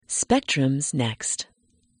Spectrum's next.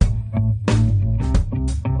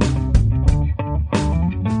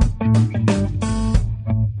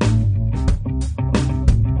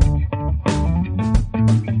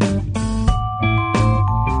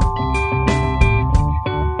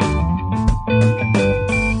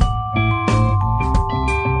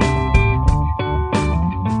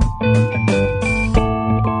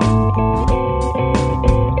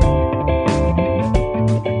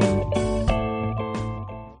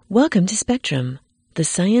 Welcome to Spectrum, the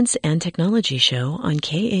science and technology show on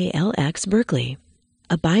KALX Berkeley,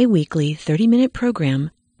 a bi-weekly 30-minute program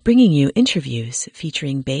bringing you interviews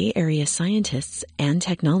featuring Bay Area scientists and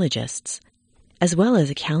technologists, as well as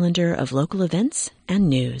a calendar of local events and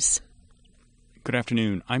news. Good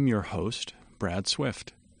afternoon. I'm your host, Brad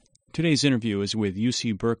Swift. Today's interview is with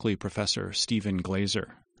UC Berkeley professor Stephen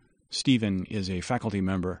Glaser. Stephen is a faculty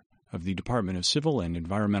member of the Department of Civil and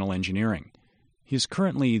Environmental Engineering. He is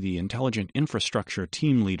currently the Intelligent Infrastructure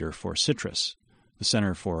Team Leader for CITRIS, the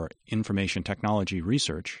Center for Information Technology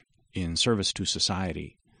Research in Service to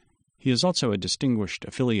Society. He is also a distinguished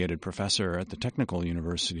affiliated professor at the Technical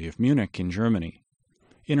University of Munich in Germany.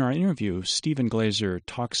 In our interview, Stephen Glaser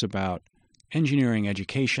talks about engineering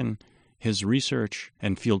education, his research,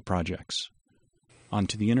 and field projects. On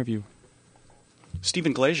to the interview.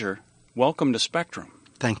 Stephen Glaser, welcome to Spectrum.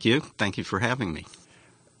 Thank you. Thank you for having me.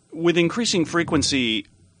 With increasing frequency,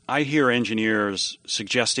 I hear engineers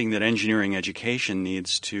suggesting that engineering education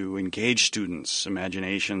needs to engage students'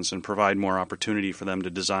 imaginations and provide more opportunity for them to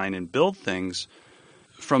design and build things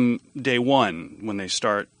from day one when they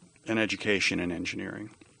start an education in engineering.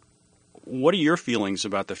 What are your feelings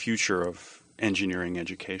about the future of engineering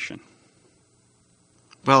education?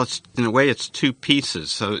 Well, in a way, it's two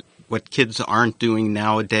pieces. So what kids aren't doing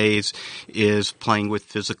nowadays is playing with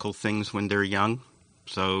physical things when they're young.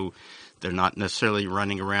 So they're not necessarily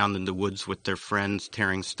running around in the woods with their friends,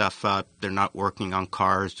 tearing stuff up. They're not working on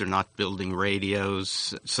cars. They're not building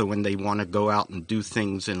radios. So when they want to go out and do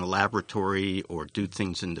things in a laboratory or do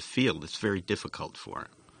things in the field, it's very difficult for them.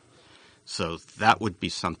 So that would be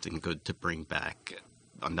something good to bring back.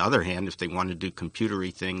 On the other hand, if they want to do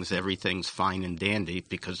computery things, everything's fine and dandy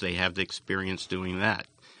because they have the experience doing that.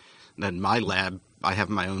 Then my lab, I have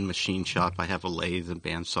my own machine shop. I have a lathe, a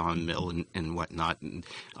bandsaw, and mill, and whatnot. And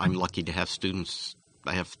I'm lucky to have students.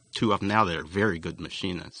 I have two of them now that are very good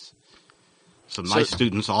machinists. So my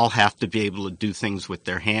students all have to be able to do things with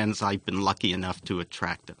their hands. I've been lucky enough to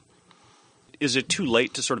attract them. Is it too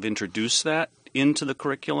late to sort of introduce that into the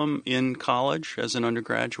curriculum in college as an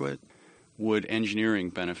undergraduate? Would engineering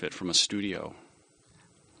benefit from a studio?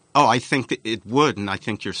 Oh, I think it would, and I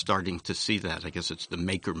think you're starting to see that. I guess it's the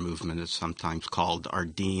maker movement, it's sometimes called. Our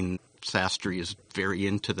dean, Sastry, is very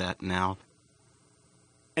into that now.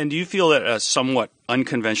 And do you feel that a somewhat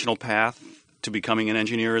unconventional path to becoming an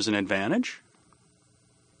engineer is an advantage?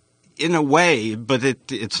 In a way, but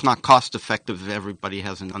it's not cost-effective if everybody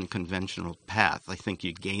has an unconventional path. I think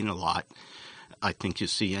you gain a lot. I think you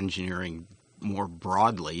see engineering more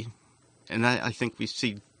broadly, and I think we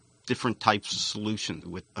see different types of solutions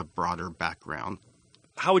with a broader background.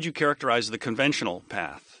 How would you characterize the conventional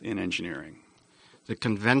path in engineering? The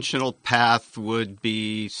conventional path would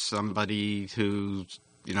be somebody who,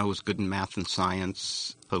 was good in math and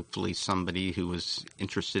science, hopefully somebody who was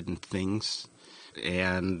interested in things,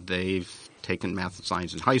 and they've taken math and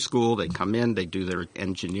science in high school. They come in, they do their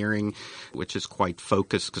engineering, which is quite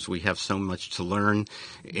focused because we have so much to learn,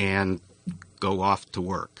 and go off to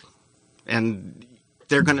work. And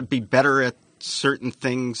they're going to be better at certain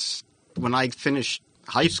things. When I finished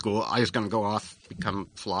high school, I was going to go off, become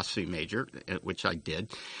a philosophy major, which I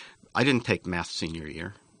did. I didn't take math senior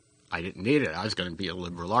year. I didn't need it. I was going to be a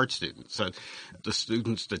liberal arts student. So the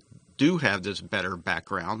students that do have this better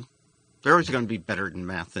background, they're always going to be better in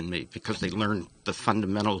math than me because they learned the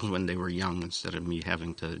fundamentals when they were young instead of me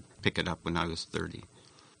having to pick it up when I was 30.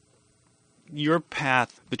 Your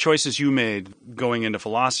path, the choices you made going into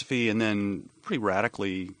philosophy and then pretty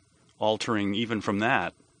radically altering even from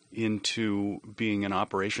that into being an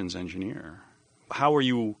operations engineer. How were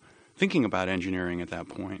you thinking about engineering at that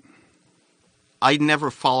point? I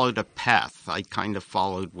never followed a path. I kind of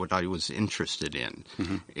followed what I was interested in,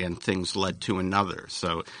 and things led to another.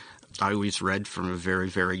 So I always read from a very,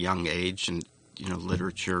 very young age and,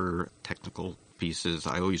 literature, technical pieces.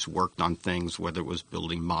 I always worked on things, whether it was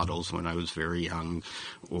building models when I was very young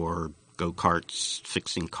or go-karts,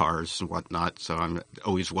 fixing cars and whatnot. So I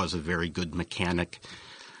always was a very good mechanic.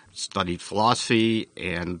 Studied philosophy,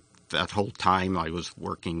 and that whole time I was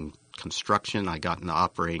working construction. I got in the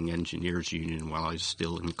Operating Engineers Union while I was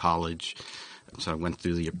still in college. So I went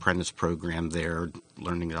through the apprentice program there,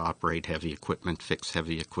 learning to operate heavy equipment, fix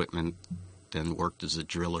heavy equipment, then worked as a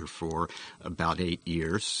driller for about 8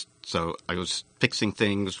 years. So I was fixing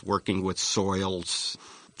things, working with soils.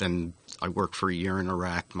 Then I worked for a year in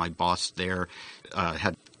Iraq. My boss there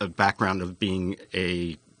had a background of being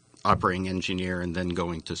a operating engineer and then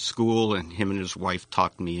going to school, and him and his wife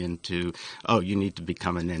talked me into, you need to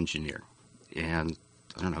become an engineer. And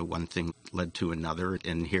I don't know, one thing led to another,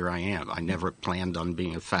 and here I am. I never planned on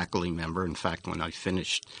being a faculty member. In fact, when I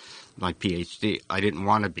finished my PhD, I didn't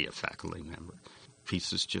want to be a faculty member.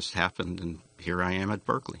 Pieces just happened, and here I am at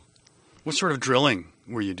Berkeley. What sort of drilling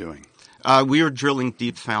were you doing? We were drilling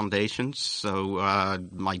deep foundations, so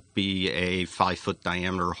might be a 5-foot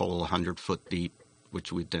diameter hole, 100-foot deep,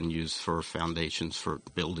 which we then use for foundations for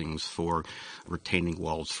buildings, for retaining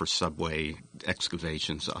walls, for subway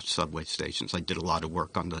excavations of subway stations. I did a lot of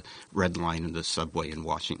work on the Red Line and the subway in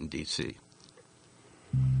Washington, D.C.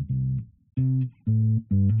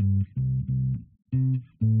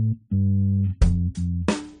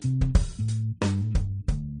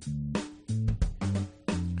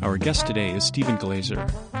 Our guest today is Stephen Glaser.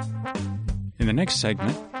 In the next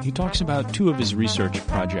segment, he talks about 2 of his research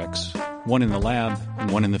projects, one in the lab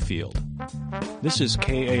and one in the field. This is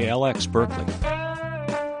KALX Berkeley.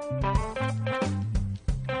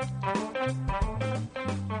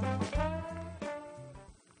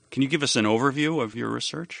 Can you give us an overview of your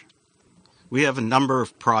research? We have a number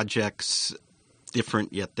of projects,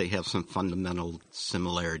 different, yet they have some fundamental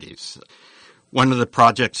similarities. One of the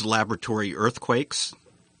projects is laboratory earthquakes.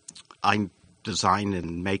 I design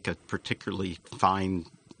and make a particularly fine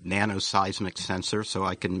nanoseismic sensor so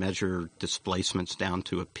I can measure displacements down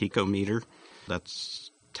to a picometer.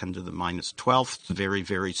 That's 10 to the minus 12th, very,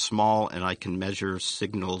 very small, and I can measure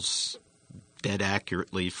signals dead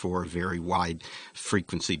accurately for a very wide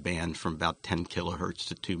frequency band from about 10 kilohertz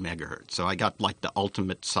to 2 megahertz. So I got like the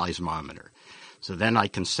ultimate seismometer. So then I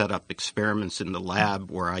can set up experiments in the lab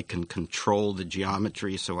where I can control the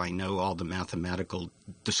geometry so I know all the mathematical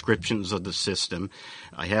descriptions of the system.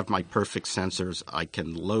 I have my perfect sensors. I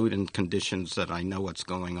can load in conditions that I know what's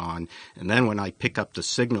going on. And then when I pick up the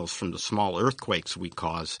signals from the small earthquakes we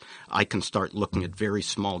cause, I can start looking at very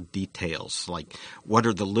small details, like what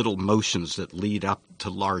are the little motions that lead up to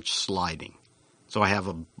large sliding. So I have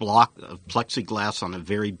a block of plexiglass on a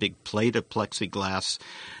very big plate of plexiglass.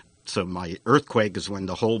 So my earthquake is when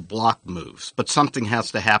the whole block moves. But something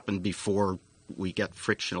has to happen before we get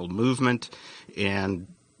frictional movement. And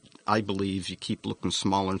I believe you keep looking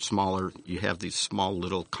smaller and smaller. You have these small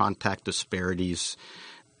little contact disparities.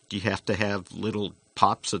 You have to have little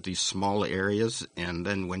pops of these small areas. And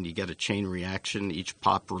then when you get a chain reaction, each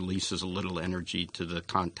pop releases a little energy to the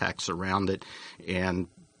contacts around it. And,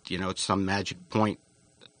 at some magic point,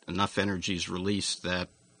 enough energy is released that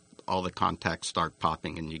all the contacts start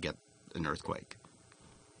popping and you get an earthquake.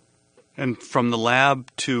 And from the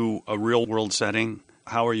lab to a real-world setting,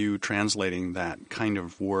 how are you translating that kind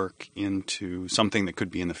of work into something that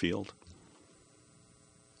could be in the field?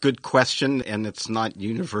 Good question, and it's not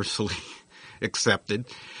universally accepted.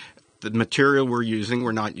 The material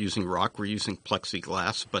we're not using rock, we're using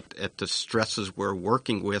plexiglass, but at the stresses we're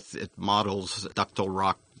working with, it models ductile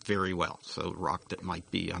rock very well, so rock that might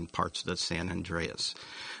be on parts of the San Andreas.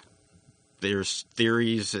 There's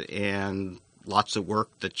theories and lots of work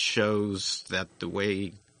that shows that the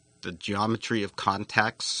way the geometry of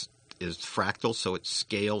contacts is fractal, so it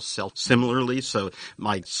scales similarly. So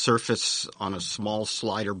my surface on a small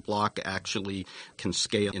slider block actually can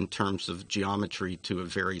scale in terms of geometry to a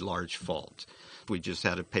very large fault. We just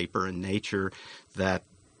had a paper in Nature that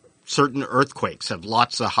certain earthquakes have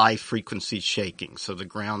lots of high-frequency shaking, so the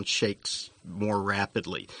ground shakes more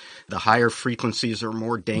rapidly. The higher frequencies are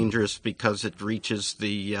more dangerous because it reaches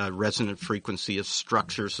the resonant frequency of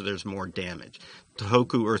structure, so there's more damage.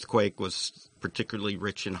 Tohoku earthquake was particularly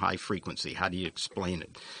rich in high frequency. How do you explain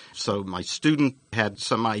it? So my student had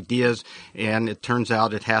some ideas, and it turns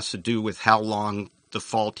out it has to do with how long the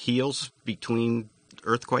fault heals between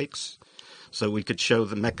earthquakes. So we could show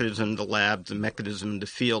the mechanism in the lab, the mechanism in the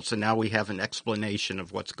field. So now we have an explanation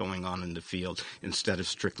of what's going on in the field instead of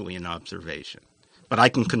strictly an observation. But I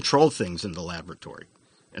can control things in the laboratory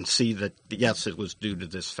and see that, yes, it was due to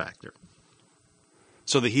this factor.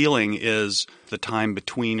 So the healing is the time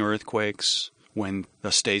between earthquakes when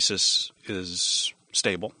the stasis is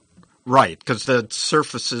stable? Right, because the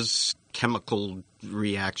surfaces, chemical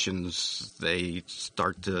reactions, they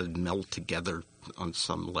start to meld together on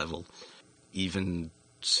some level. Even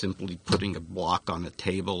simply putting a block on a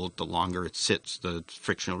table, the longer it sits, the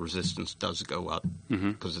frictional resistance does go up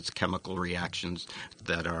because it's chemical reactions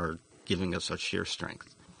that are, giving us our shear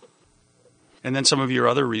strength. And then some of your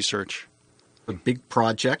other research. A big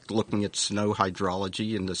project looking at snow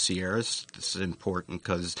hydrology in the Sierras. This is important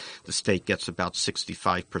because the state gets about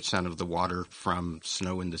 65% of the water from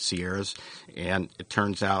snow in the Sierras. And it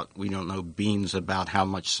turns out we don't know beans about how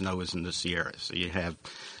much snow is in the Sierras. So you have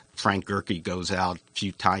Frank Gerke goes out a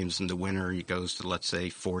few times in the winter. He goes to, let's say,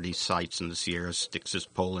 40 sites in the Sierras, sticks his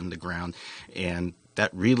pole in the ground, and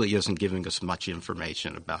that really isn't giving us much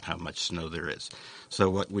information about how much snow there is. So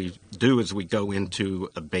what we do is we go into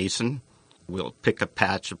a basin. We'll pick a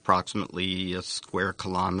patch approximately a square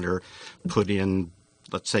kilometer, put in,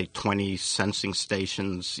 let's say, 20 sensing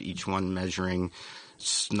stations, each one measuring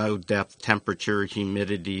snow depth, temperature,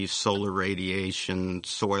 humidity, solar radiation,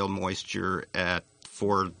 soil moisture at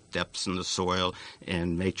 4 depths in the soil,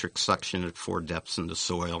 and matrix suction at 4 depths in the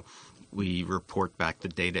soil. We report back the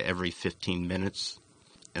data every 15 minutes,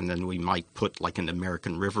 and then we might put, like in the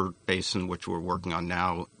American River Basin, which we're working on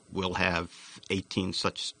now, we'll have 18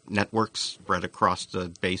 such networks spread across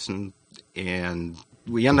the basin, and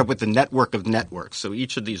we end up with a network of networks. So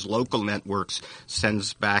each of these local networks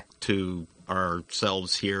sends back to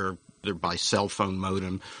ourselves here, either by cell phone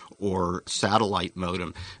modem or satellite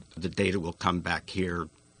modem. The data will come back here.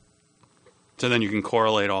 So then you can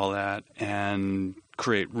correlate all that and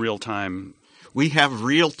create real-time. We have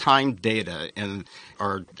real-time data, and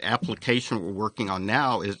our application we're working on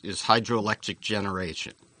now is hydroelectric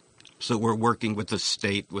generation. So we're working with the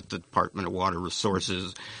state, with the Department of Water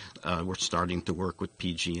Resources. We're starting to work with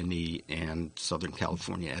PG&E and Southern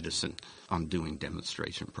California Edison on doing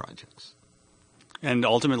demonstration projects. And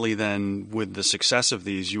ultimately then, with the success of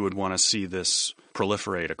these, you would want to see this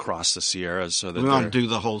proliferate across the Sierras. So that we want to do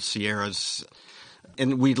the whole Sierras.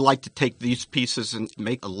 And we'd like to take these pieces and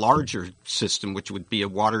make a larger system, which would be a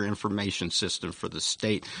water information system for the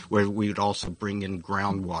state, where we would also bring in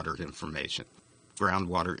groundwater information.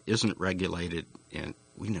 Groundwater isn't regulated, and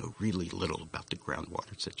we know really little about the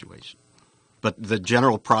groundwater situation. But the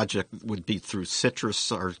general project would be through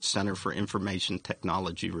CITRIS, our Center for Information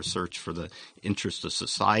Technology Research for the Interest of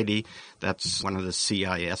Society. That's one of the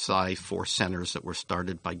CISI 4 centers that were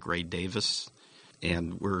started by Gray Davis.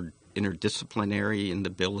 And we're interdisciplinary in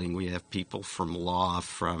the building. We have people from law,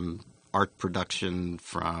 from art production,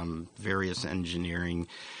 from various engineering,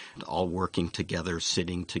 all working together,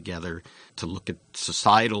 sitting together to look at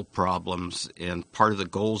societal problems. And part of the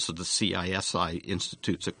goals of the CISI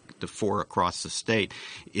institutes, the 4 across the state,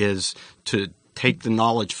 is to take the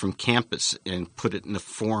knowledge from campus and put it in a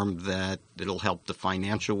form that it'll help the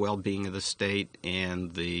financial well-being of the state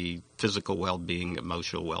and the physical well-being,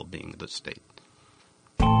 emotional well-being of the state.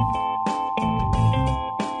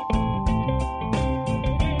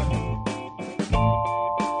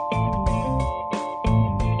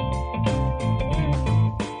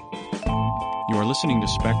 You are listening to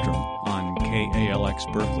Spectrum on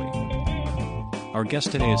KALX Berkeley. Our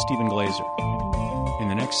guest today is Stephen Glaser. In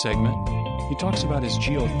the next segment, he talks about his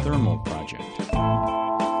geothermal project.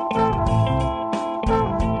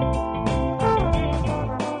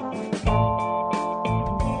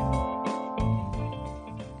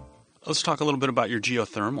 Let's talk a little bit about your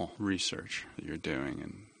geothermal research that you're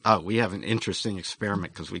doing. We have an interesting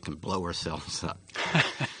experiment because we can blow ourselves up.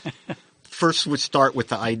 First, we start with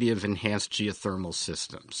the idea of enhanced geothermal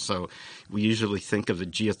systems. So we usually think of a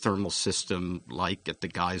geothermal system like at the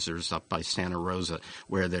geysers up by Santa Rosa,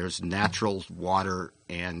 where there's natural water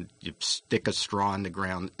and you stick a straw in the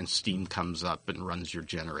ground and steam comes up and runs your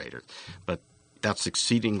generator. But that's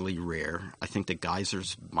exceedingly rare. I think the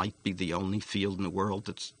geysers might be the only field in the world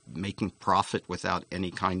that's making profit without any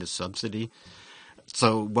kind of subsidy.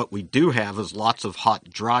 So what we do have is lots of hot,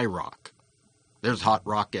 dry rock. There's hot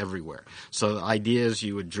rock everywhere. So the idea is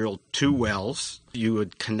you would drill 2 wells. You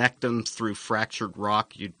would connect them through fractured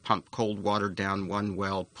rock. You'd pump cold water down one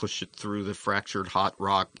well, push it through the fractured hot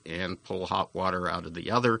rock, and pull hot water out of the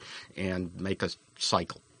other and make a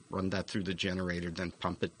cycle. Run that through the generator, then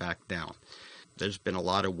pump it back down. There's been a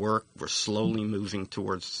lot of work. We're slowly moving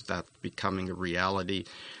towards that becoming a reality.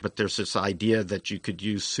 But there's this idea that you could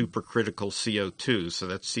use supercritical CO2, so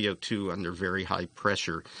that's CO2 under very high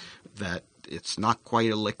pressure, that it's not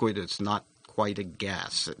quite a liquid, it's not quite a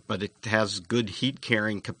gas, but it has good heat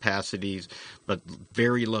carrying capacities, but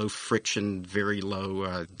very low friction, very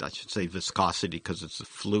low, viscosity because it's a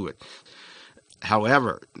fluid.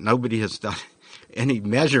 However, nobody has done any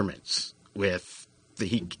measurements with the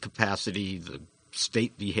heat capacity, the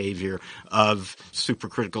state behavior of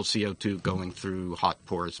supercritical CO2 going through hot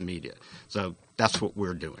porous media. So that's what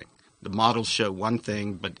we're doing. The models show one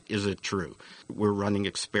thing, but is it true? We're running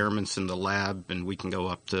experiments in the lab, and we can go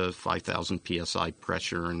up to 5,000 psi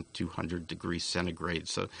pressure and 200 degrees centigrade.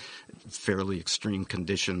 So fairly extreme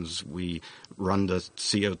conditions. We run the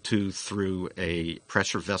CO2 through a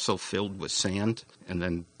pressure vessel filled with sand, and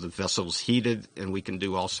then the vessel's heated, and we can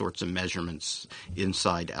do all sorts of measurements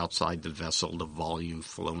inside, outside the vessel, the volume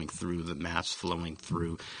flowing through, the mass flowing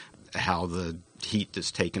through, how the heat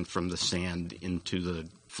is taken from the sand into the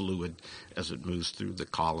fluid as it moves through the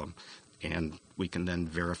column. And we can then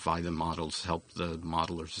verify the models, help the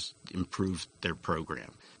modelers improve their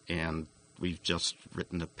program. And we've just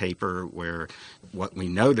written a paper where what we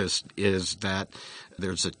noticed is that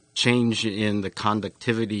there's a change in the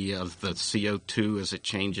conductivity of the CO2 as it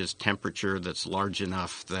changes temperature that's large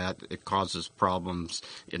enough that it causes problems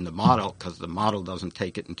in the model because the model doesn't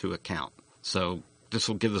take it into account. So this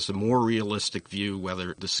will give us a more realistic view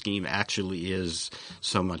whether the scheme actually is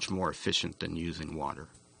so much more efficient than using water.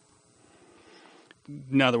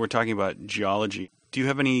 Now that we're talking about geology, do you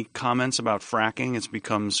have any comments about fracking? It's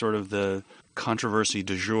become sort of the controversy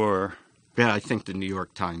du jour. Yeah, I think the New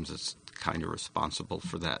York Times is kind of responsible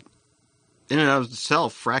for that. In and of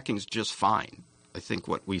itself, fracking's just fine. I think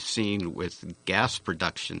what we've seen with gas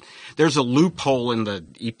production, there's a loophole in the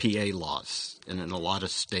EPA laws and in a lot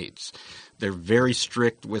of states. They're very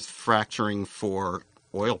strict with fracturing for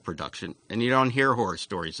oil production, and you don't hear horror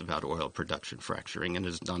stories about oil production fracturing, and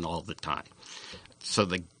it's done all the time. So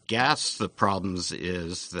the problems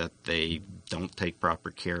is that they don't take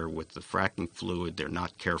proper care with the fracking fluid. They're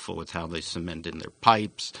not careful with how they cement in their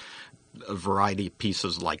pipes, a variety of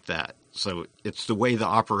pieces like that. So it's the way the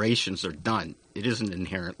operations are done. It isn't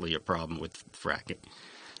inherently a problem with fracking.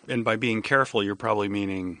 And by being careful, you're probably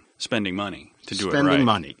meaning spending money to do it right. Spending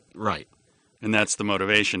money, right. And that's the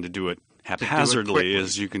motivation to do it haphazardly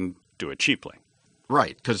is you can do it cheaply.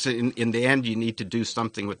 Right, because in the end, you need to do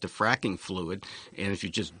something with the fracking fluid, and if you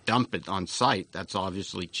just dump it on site, that's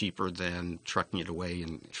obviously cheaper than trucking it away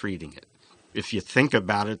and treating it. If you think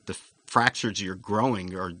about it, the fractures you're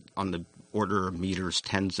growing are on the order of meters,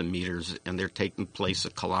 tens of meters, and they're taking place a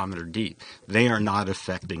kilometer deep. They are not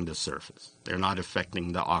affecting the surface. They're not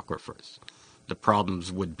affecting the aquifers. The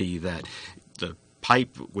problems would be that the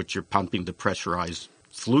pipe which you're pumping the pressurized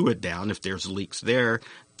fluid down, if there's leaks there,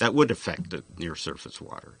 that would affect the near-surface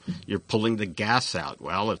water. You're pulling the gas out.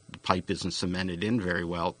 Well, if the pipe isn't cemented in very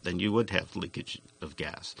well, then you would have leakage of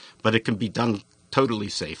gas. But it can be done totally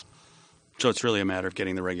safe. So it's really a matter of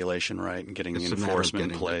getting the regulation right and getting the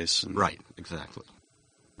enforcement in place. Right, exactly.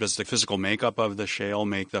 Does the physical makeup of the shale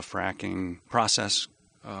make the fracking process,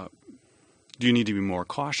 do you need to be more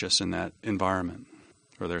cautious in that environment?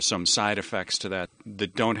 Or there's some side effects to that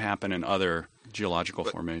don't happen in other geological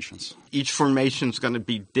formations? Each formation is going to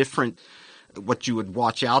be different. What you would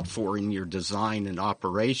watch out for in your design and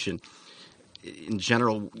operation, in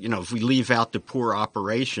general, if we leave out the poor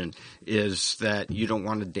operation, is that you don't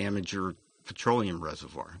want to damage your petroleum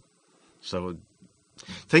reservoir. So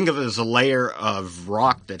think of it as a layer of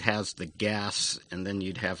rock that has the gas, and then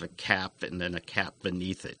you'd have a cap and then a cap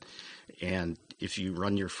beneath it. And if you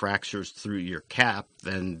run your fractures through your cap,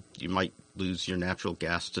 then you might lose your natural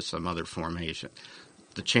gas to some other formation.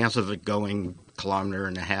 The chance of it going 1.5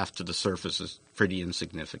 kilometers to the surface is pretty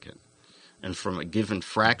insignificant. And from a given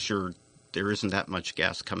fracture, there isn't that much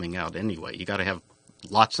gas coming out anyway. You got to have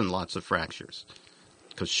lots and lots of fractures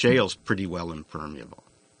because shale's pretty well impermeable.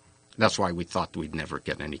 That's why we thought we'd never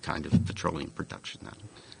get any kind of petroleum production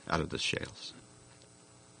out of the shales.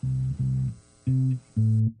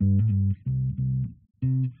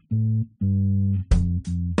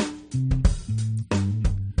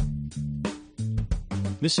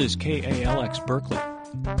 This is KALX Berkeley.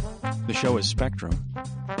 The show is Spectrum.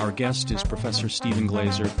 Our guest is Professor Stephen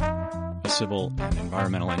Glaser, a civil and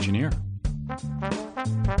environmental engineer.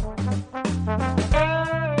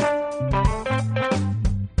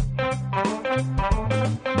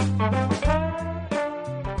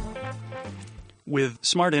 With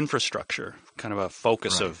smart infrastructure, kind of a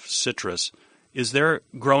focus of Citrus, is there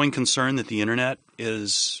growing concern that the Internet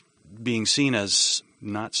is being seen as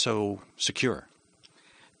not so secure?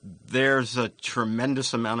 There's a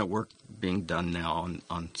tremendous amount of work being done now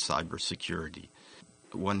on cybersecurity.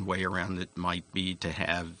 One way around it might be to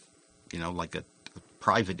have, like a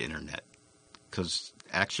private internet, because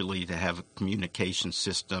actually to have a communication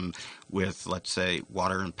system with, let's say,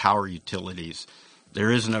 water and power utilities, there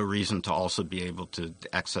is no reason to also be able to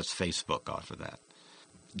access Facebook off of that.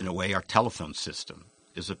 In a way, our telephone system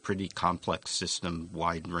is a pretty complex system,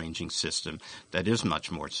 wide-ranging system that is much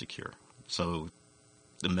more secure. So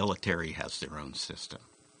the military has their own system.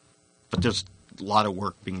 But there's a lot of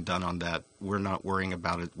work being done on that. We're not worrying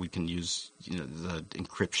about it. We can use the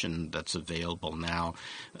encryption that's available now.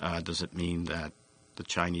 Does it mean that the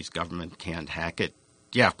Chinese government can't hack it?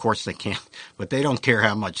 Yeah, of course they can, but they don't care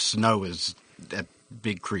how much snow is at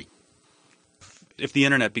Big Creek. If the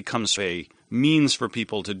internet becomes a means for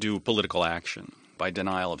people to do political action by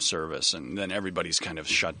denial of service, and then everybody's kind of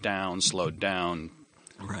shut down, slowed down,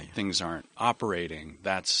 right, things aren't operating,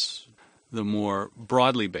 that's the more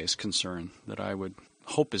broadly based concern that I would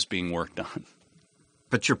hope is being worked on.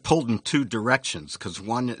 But you're pulled in two directions, because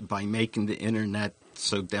one, by making the internet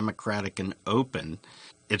so democratic and open,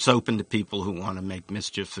 it's open to people who want to make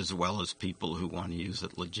mischief as well as people who want to use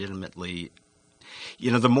it legitimately.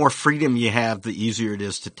 The more freedom you have, the easier it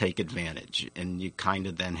is to take advantage. And you kind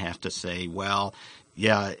of then have to say, well,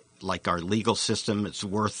 yeah, like our legal system, it's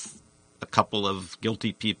worth a couple of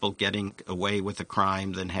guilty people getting away with a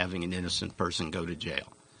crime than having an innocent person go to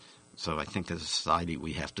jail. So I think as a society,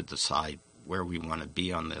 we have to decide where we want to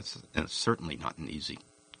be on this. And it's certainly not an easy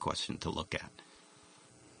question to look at.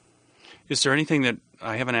 Is there anything that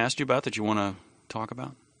I haven't asked you about that you want to talk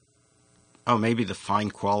about? Oh, maybe the fine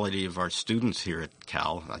quality of our students here at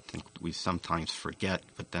Cal. I think we sometimes forget,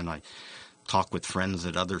 but then I talk with friends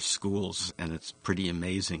at other schools, and it's pretty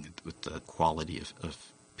amazing with the quality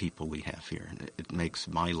of people we have here. And it makes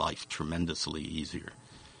my life tremendously easier.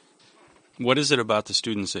 What is it about the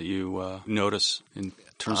students that you notice in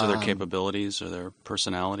terms of their capabilities or their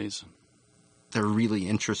personalities? They're really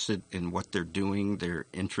interested in what they're doing. They're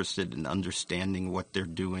interested in understanding what they're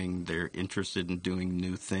doing. They're interested in doing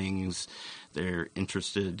new things. They're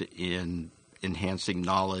interested in enhancing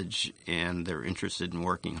knowledge, and they're interested in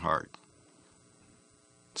working hard.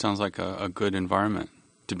 Sounds like a good environment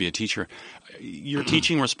to be a teacher. Your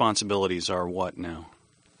teaching responsibilities are what now?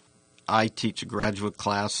 I teach a graduate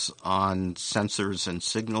class on sensors and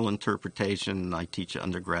signal interpretation. I teach an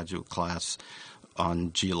undergraduate class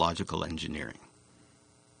on geological engineering.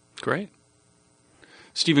 Great.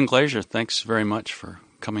 Stephen Glaser, thanks very much for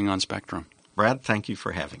coming on Spectrum. Brad, thank you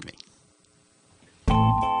for having me.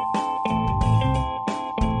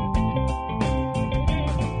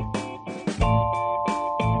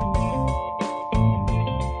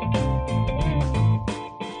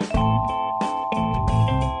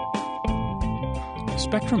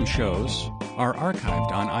 Spectrum shows are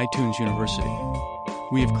archived on iTunes University.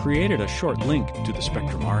 We have created a short link to the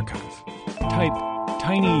Spectrum archive. Type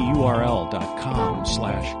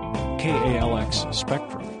tinyurl.com/KALX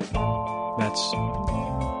Spectrum. That's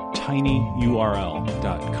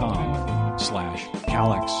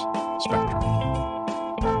tinyurl.com/KALX Spectrum.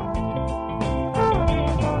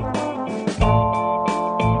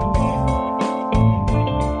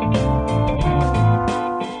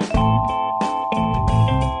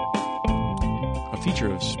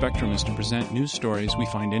 Spectrum is to present news stories we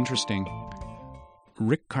find interesting.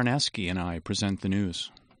 Rick Karnasky and I present the news.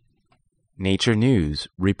 Nature News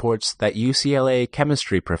reports that UCLA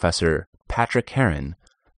chemistry professor Patrick Heron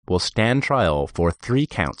will stand trial for 3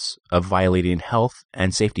 counts of violating health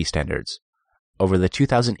and safety standards over the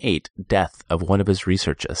 2008 death of one of his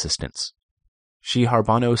research assistants.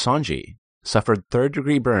 Shiharbano Sanji suffered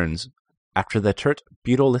third-degree burns after the tert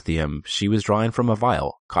butyl lithium she was drawing from a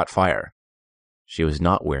vial caught fire. She was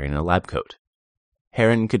not wearing a lab coat.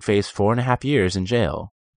 Heron could face 4.5 years in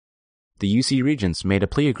jail. The UC Regents made a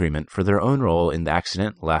plea agreement for their own role in the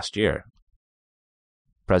accident last year.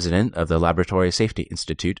 President of the Laboratory Safety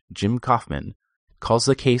Institute, Jim Kaufman, calls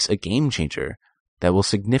the case a game changer that will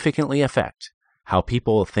significantly affect how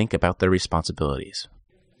people think about their responsibilities.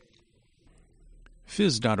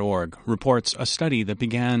 Phys.org reports a study that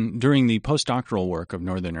began during the postdoctoral work of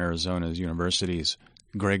Northern Arizona's universities,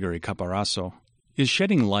 Gregory Caparaso, is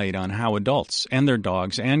shedding light on how adults and their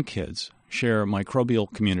dogs and kids share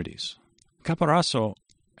microbial communities. Caparaso,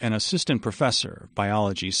 an assistant professor of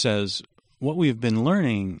biology, says what we've been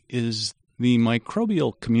learning is the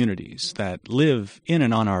microbial communities that live in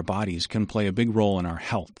and on our bodies can play a big role in our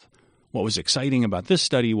health. What was exciting about this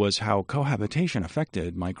study was how cohabitation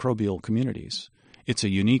affected microbial communities. It's a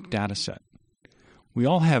unique data set. We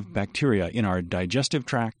all have bacteria in our digestive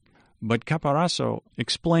tract, but Caparaso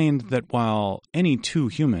explained that while any 2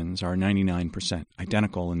 humans are 99%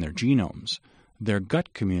 identical in their genomes, their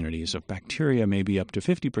gut communities of bacteria may be up to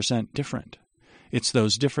 50% different. It's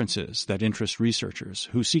those differences that interest researchers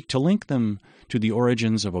who seek to link them to the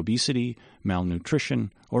origins of obesity,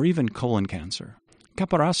 malnutrition, or even colon cancer.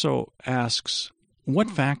 Caparaso asks, what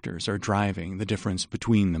factors are driving the difference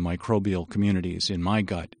between the microbial communities in my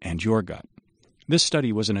gut and your gut? This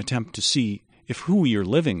study was an attempt to see if who you're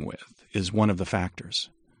living with is one of the factors.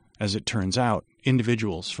 As it turns out,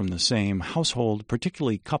 individuals from the same household,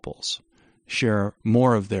 particularly couples, share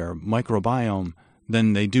more of their microbiome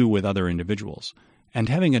than they do with other individuals. And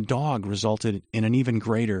having a dog resulted in an even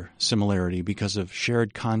greater similarity because of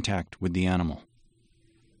shared contact with the animal.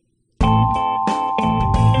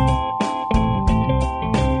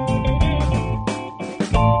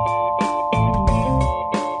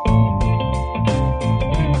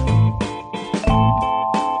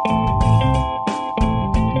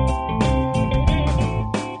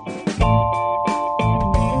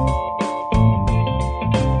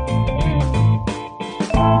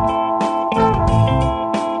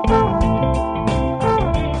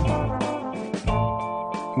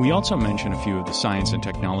 We also mention a few of the science and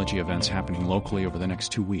technology events happening locally over the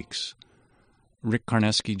next 2 weeks. Rick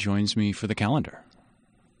Karneski joins me for the calendar.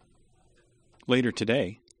 Later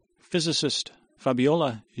today, physicist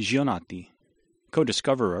Fabiola Gionati,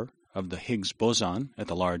 co-discoverer of the Higgs boson at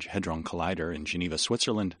the Large Hadron Collider in Geneva,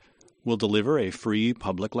 Switzerland, will deliver a free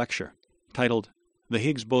public lecture titled The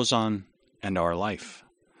Higgs Boson and Our Life.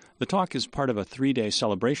 The talk is part of a 3-day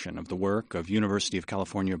celebration of the work of University of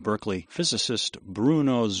California, Berkeley physicist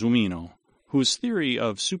Bruno Zumino, whose theory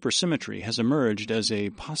of supersymmetry has emerged as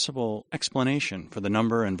a possible explanation for the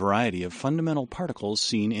number and variety of fundamental particles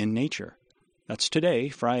seen in nature. That's today,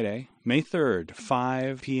 Friday, May 3rd,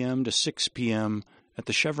 5 p.m. to 6 p.m. at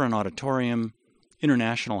the Chevron Auditorium,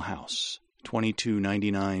 International House,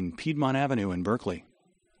 2299 Piedmont Avenue in Berkeley.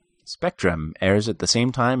 Spectrum airs at the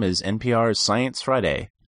same time as NPR's Science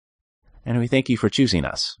Friday, and we thank you for choosing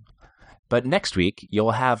us. But next week,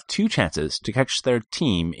 you'll have 2 chances to catch their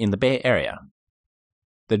team in the Bay Area.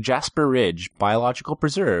 The Jasper Ridge Biological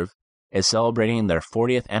Preserve is celebrating their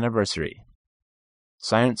 40th anniversary.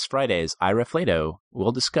 Science Friday's Ira Flato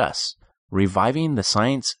will discuss reviving the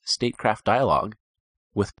science statecraft dialogue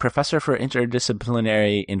with Professor for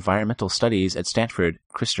Interdisciplinary Environmental Studies at Stanford,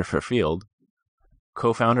 Christopher Field,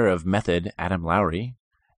 co-founder of Method, Adam Lowry,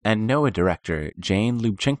 and NOAA Director Jane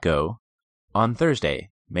Lubchenco on Thursday,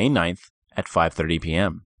 May 9th at 5:30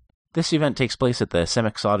 p.m. This event takes place at the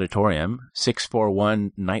Cemex Auditorium,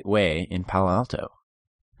 641 Knight Way in Palo Alto.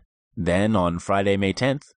 Then on Friday, May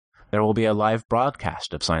 10th, there will be a live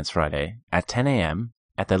broadcast of Science Friday at 10 a.m.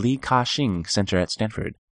 at the Li Ka-shing Center at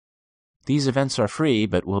Stanford. These events are free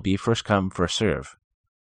but will be first come, first serve.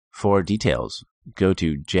 For details, go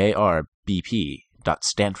to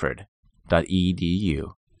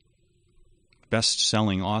jrbp.stanford.edu.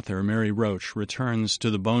 Best-selling author Mary Roach returns to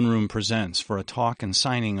the Bone Room Presents for a talk and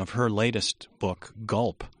signing of her latest book,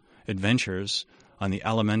 Gulp, Adventures on the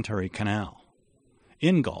Alimentary Canal.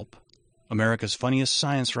 In Gulp, America's funniest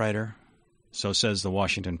science writer, so says the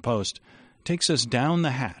Washington Post, takes us down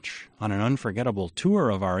the hatch on an unforgettable tour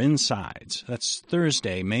of our insides. That's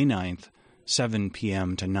Thursday, May 9th, 7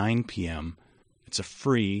 p.m. to 9 p.m. It's a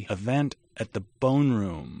free event at the Bone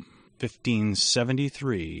Room,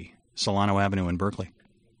 1573 Solano Avenue in Berkeley.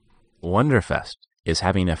 Wonderfest is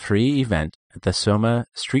having a free event at the Soma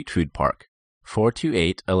Street Food Park,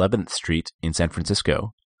 428 11th Street in San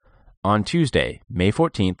Francisco, on Tuesday, May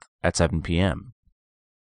 14th at 7 p.m.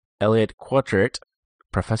 Elliot Quatrert,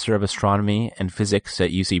 professor of astronomy and physics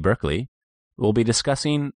at UC Berkeley, will be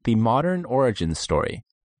discussing the modern origin story,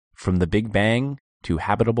 from the Big Bang to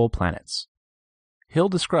habitable planets. He'll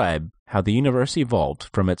describe how the universe evolved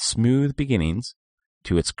from its smooth beginnings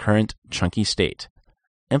to its current chunky state,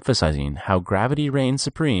 emphasizing how gravity reigns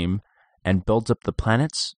supreme and builds up the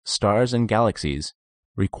planets, stars, and galaxies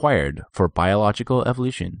required for biological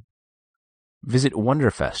evolution. Visit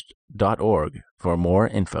wonderfest.org for more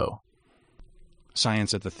info.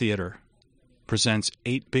 Science at the Theater presents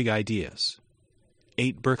 8 Big Ideas.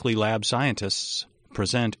 8 Berkeley Lab scientists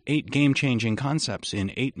present 8 game-changing concepts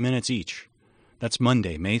in 8 minutes each. That's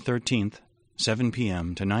Monday, May 13th, 7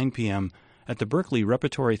 p.m. to 9 p.m. at the Berkeley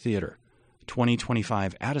Repertory Theater,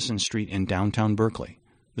 2025 Addison Street in downtown Berkeley.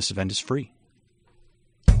 This event is free.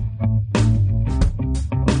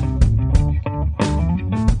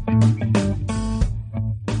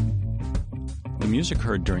 The music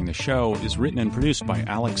heard during the show is written and produced by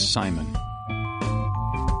Alex Simon.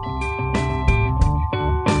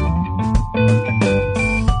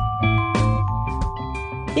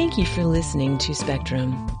 Thank you for listening to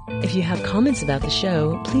Spectrum. If you have comments about the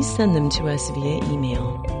show, please send them to us via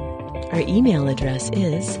email. Our email address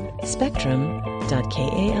is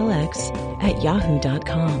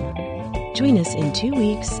spectrum.kalx@yahoo.com. Join us in 2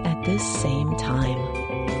 weeks at this same time.